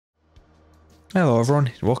Hello everyone,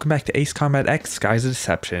 and welcome back to Ace Combat X Skies of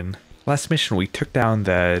Deception. Last mission we took down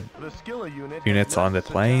the units on the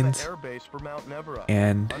plains,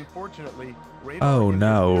 and oh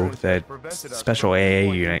no, that special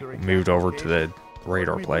AA unit moved over to the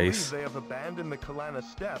radar place. They have abandoned the Kalana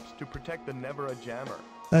steppes to protect the Nevera jammer.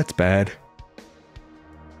 That's bad.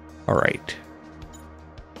 Alright.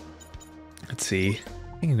 Let's see.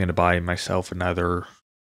 I think I'm gonna buy myself another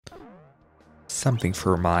something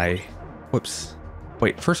for my... Whoops.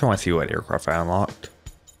 Wait, first I want to see what aircraft I unlocked.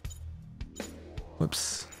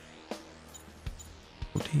 Whoops.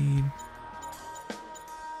 14.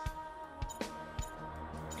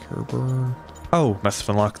 Kerburn. Oh, must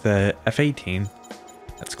have unlocked the F-18.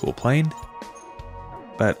 That's a cool plane.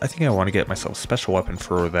 But I think I want to get myself a special weapon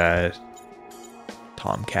for that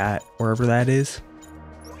Tomcat, wherever that is.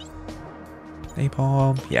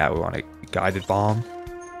 Napalm. Yeah, we want a guided bomb.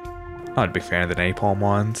 Not a big fan of the napalm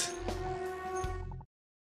ones.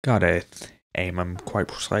 Gotta aim them quite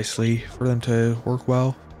precisely for them to work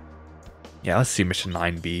well. Yeah, let's see mission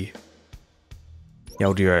 9B. Yeah,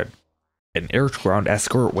 we'll do an air-to-ground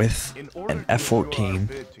escort with an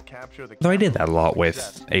F-14. Though I did that a lot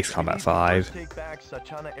with Ace Combat 5.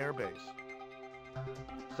 Sachana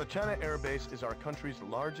Air Base is our country's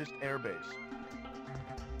largest air base.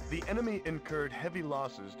 The enemy incurred heavy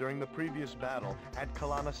losses during the previous battle at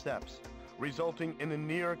Kalana Steppes, resulting in a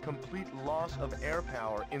near complete loss of air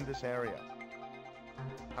power in this area.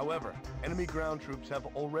 However, enemy ground troops have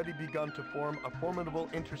already begun to form a formidable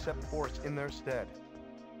intercept force in their stead.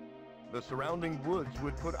 The surrounding woods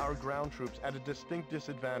would put our ground troops at a distinct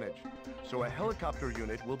disadvantage, so a helicopter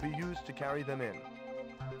unit will be used to carry them in.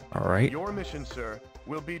 Alright. Your mission, sir,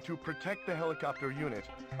 will be to protect the helicopter unit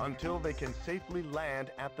until they can safely land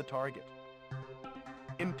at the target.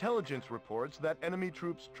 Intelligence reports that enemy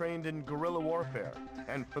troops trained in guerrilla warfare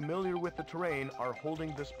and familiar with the terrain are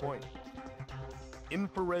holding this point.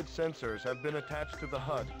 Infrared sensors have been attached to the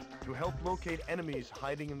HUD to help locate enemies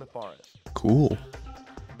hiding in the forest. Cool.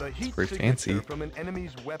 The heat Very fancy. signature from an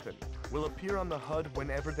enemy's weapon will appear on the HUD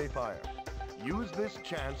whenever they fire. Use this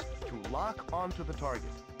chance to lock onto the target.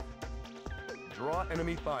 Draw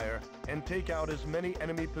enemy fire and take out as many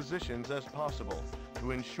enemy positions as possible to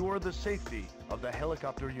ensure the safety of the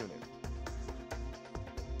helicopter unit.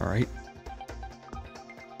 Alright.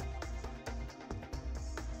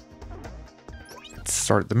 Let's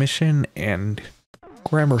start the mission and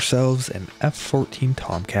grab ourselves an F-14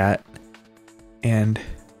 Tomcat. And,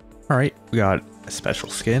 alright, we got a special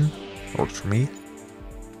skin. Works for me.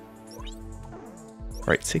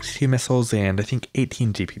 Alright, 62 missiles and I think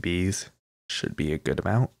 18 GPBs. Should be a good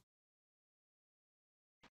amount.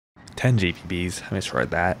 10 GPBs, I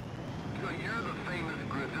misread that. So you're the famous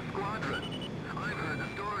Griffith Squadron. I've heard the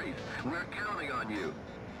stories. We're counting on you.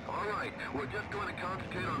 All right, we're just going to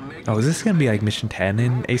concentrate on making... Oh, is this going to be like mission 10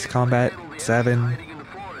 in Ace Combat 7?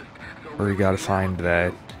 Where you gotta find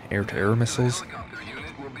the air-to-air missiles? Helicopter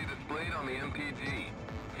unit will be displayed on the MPG.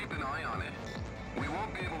 Keep an eye on it. We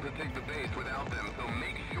won't be able to take the base without them, so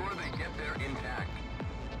make sure they get there intact.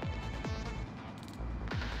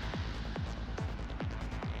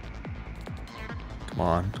 Come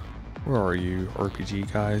on. Where are you,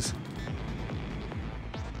 RPG guys?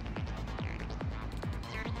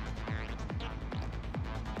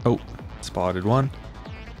 Oh, spotted one.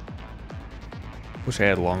 Wish I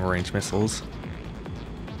had long-range missiles.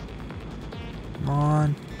 Come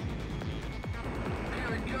on.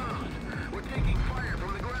 Here it comes. We're taking fire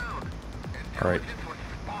from the ground. Alright.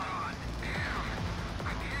 Spot on. Damn.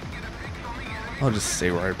 I can't get a fix on the enemy. I'll just stay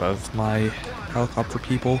right above my helicopter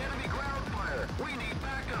people. Enemy ground fire. We need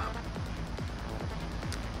backup.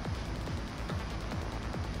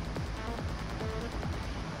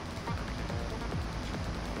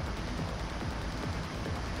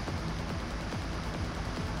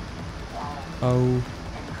 Oh.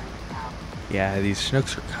 Yeah, these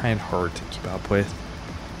Chinooks are kind of hard to keep up with.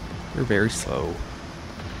 They're very slow.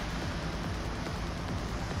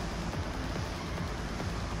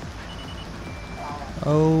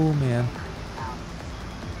 Oh, man.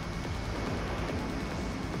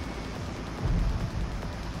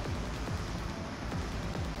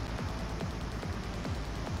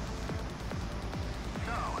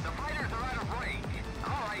 So, the fighters are out of range.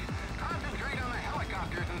 All right, concentrate on the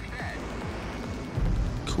helicopters instead.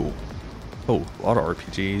 Cool. Oh, a lot of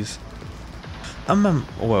RPGs.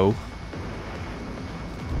 Whoa.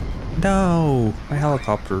 No! My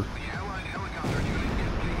helicopter. The Allied helicopter unit is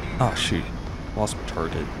taking... Oh, shoot. Lost my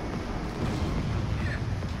target.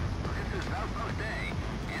 This is Outpost A.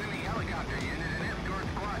 Enemy helicopter unit and escort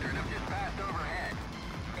squadron have just passed overhead.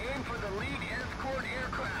 Aim for the lead escort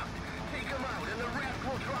aircraft. Take them out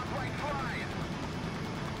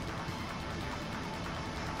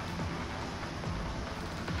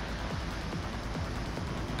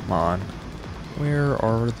Come on. Where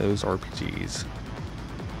are those RPGs?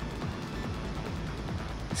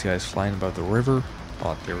 These guys flying above the river.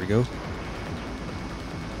 Oh, there we go.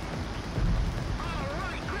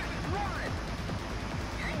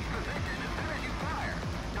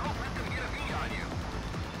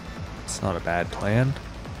 It's not a bad plan.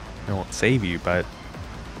 It won't save you, but...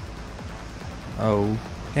 Oh,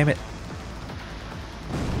 damn it.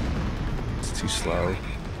 It's too slow.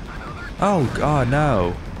 Oh, God,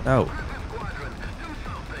 no. No.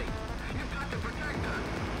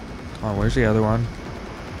 Come on, where's the other one?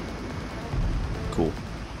 Cool.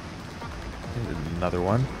 There's another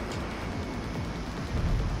one.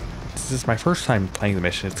 This is my first time playing the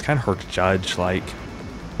mission. It's kind of hard to judge, like,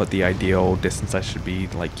 what the ideal distance I should be,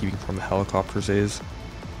 like, keeping from the helicopters is.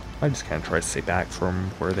 I just kind of try to stay back from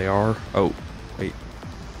where they are. Oh, wait.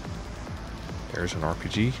 There's an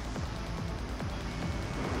RPG.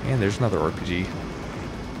 And there's another RPG.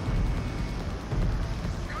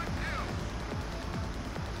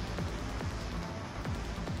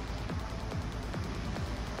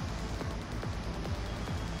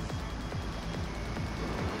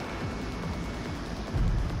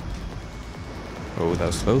 Oh, that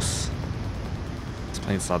was close. This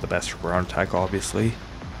plane's not the best for ground attack, obviously.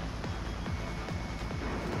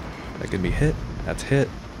 That can be hit. That's hit.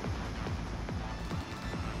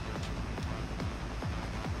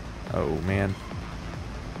 Oh, man.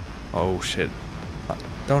 Oh, shit.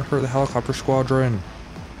 Don't hurt the helicopter squadron.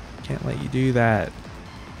 Can't let you do that.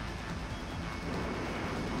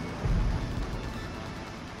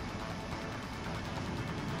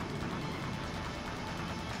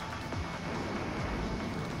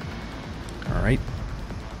 Alright.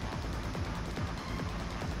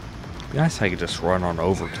 Be nice if I could just run on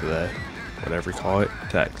over to the, whatever you call it,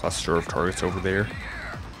 to that cluster of targets over there.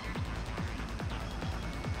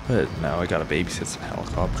 But no, I gotta babysit some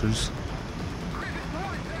helicopters.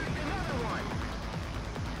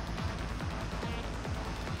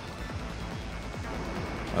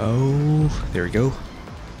 Oh, there we go.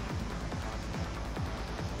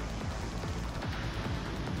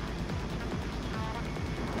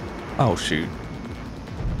 Oh shoot.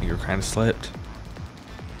 You're kind of slipped.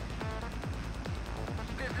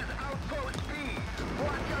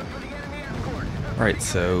 Alright,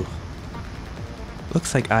 so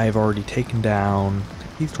looks like I've already taken down,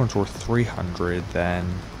 each one's worth 300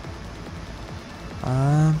 then.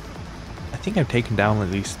 I think I've taken down at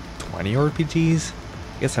least 20 RPGs.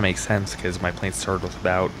 I guess that makes sense because my plane started with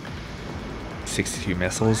about 62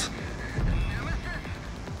 missiles.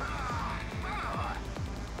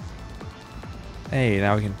 Hey,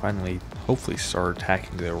 now we can finally, hopefully, start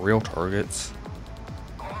attacking the real targets.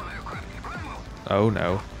 Oh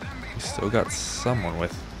no, we still got someone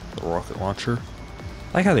with the rocket launcher.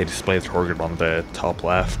 I like how they display the target on the top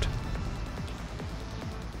left.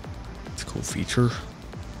 It's a cool feature.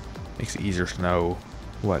 Makes it easier to know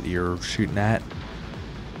what you're shooting at.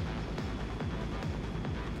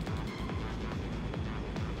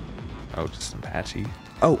 Oh, just an Apache.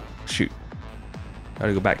 Oh, shoot.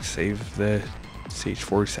 Gotta go back to save the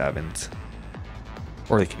CH-47s.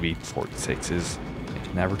 Or they can be 46s. I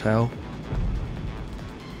can never tell.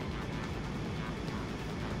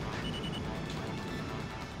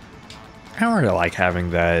 I don't really like having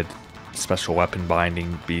that special weapon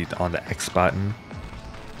binding be on the X button.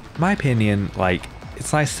 In my opinion, like,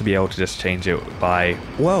 it's nice to be able to just change it by...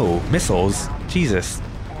 Whoa, missiles! Jesus.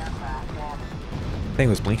 Thing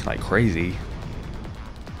was blinking like crazy.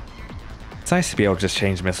 It's nice to be able to just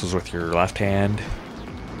change missiles with your left hand.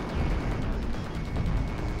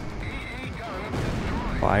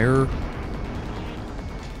 Fire.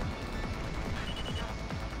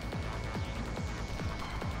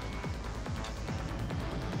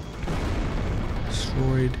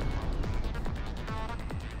 Destroyed.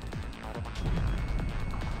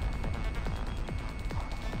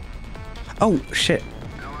 Oh, shit.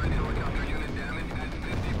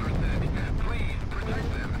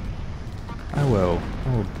 I will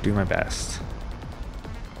do my best.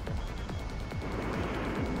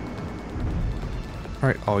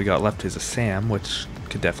 Alright, all we got left is a SAM, which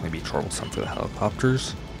could definitely be troublesome for the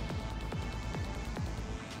helicopters.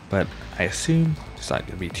 But I assume there's not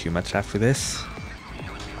going to be too much after this.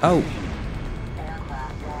 Oh!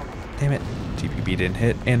 Damn it. GPB didn't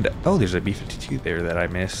hit. And, oh, there's a B-52 there that I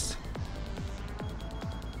missed.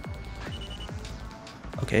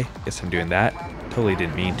 Okay, guess I'm doing that. Totally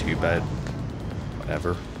didn't mean to, but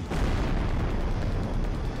whatever.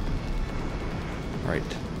 Right.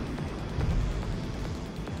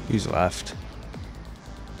 Who's left?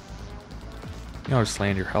 You know, just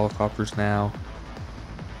land your helicopters now.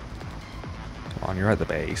 Come on, you're at the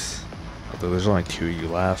base. Although there's only 2 of you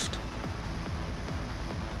left.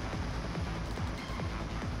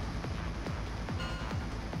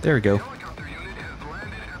 There we go. Helicopter unit has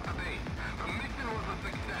landed at the base. The mission was a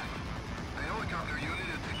success. The helicopter unit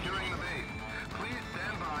is securing the base. Please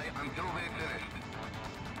stand by until they finished.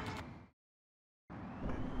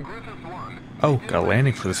 Griffith 1. Oh, got a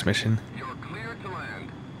landing for this mission. You're clear to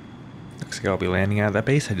land. Looks like I'll be landing at that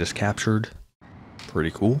base I just captured. Pretty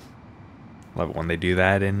cool. Love it when they do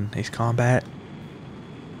that in Ace Combat.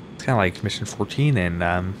 It's kind of like Mission 14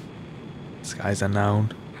 in Skies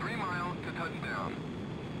Unknown. 3 miles to touchdown.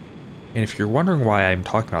 And if you're wondering why I'm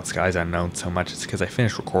talking about Skies Unknown so much, it's because I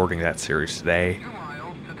finished recording that series today. 2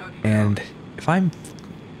 miles to touchdown. And if I'm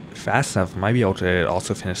fast enough, I might be able to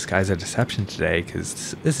also finish Skies of Deception today,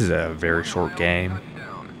 because this is a very short game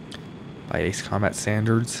by Ace Combat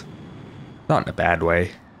standards. Not in a bad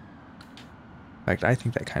way. In fact, I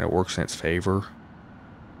think that kind of works in its favor.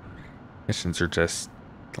 Missions are just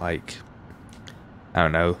like, I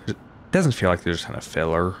don't know, it doesn't feel like there's a ton of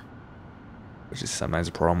filler, which is sometimes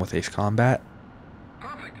a problem with Ace Combat.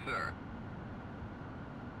 Perfect, sir.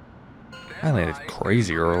 I landed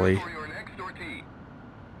crazy early. For your next sortie.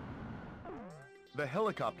 The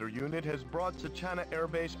helicopter unit has brought Sachana Air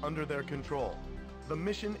Base under their control. The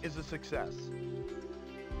mission is a success.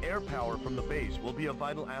 Air power from the base will be a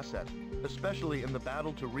vital asset, especially in the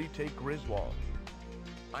battle to retake Griswold.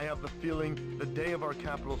 I have the feeling the day of our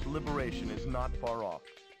capital's liberation is not far off.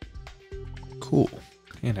 Cool.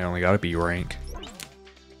 And I only got a B rank.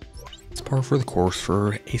 It's par for the course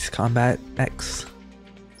for Ace Combat X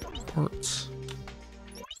parts.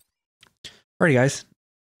 Alrighty guys,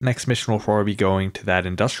 next mission will probably be going to that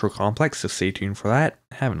industrial complex, so stay tuned for that.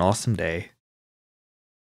 Have an awesome day.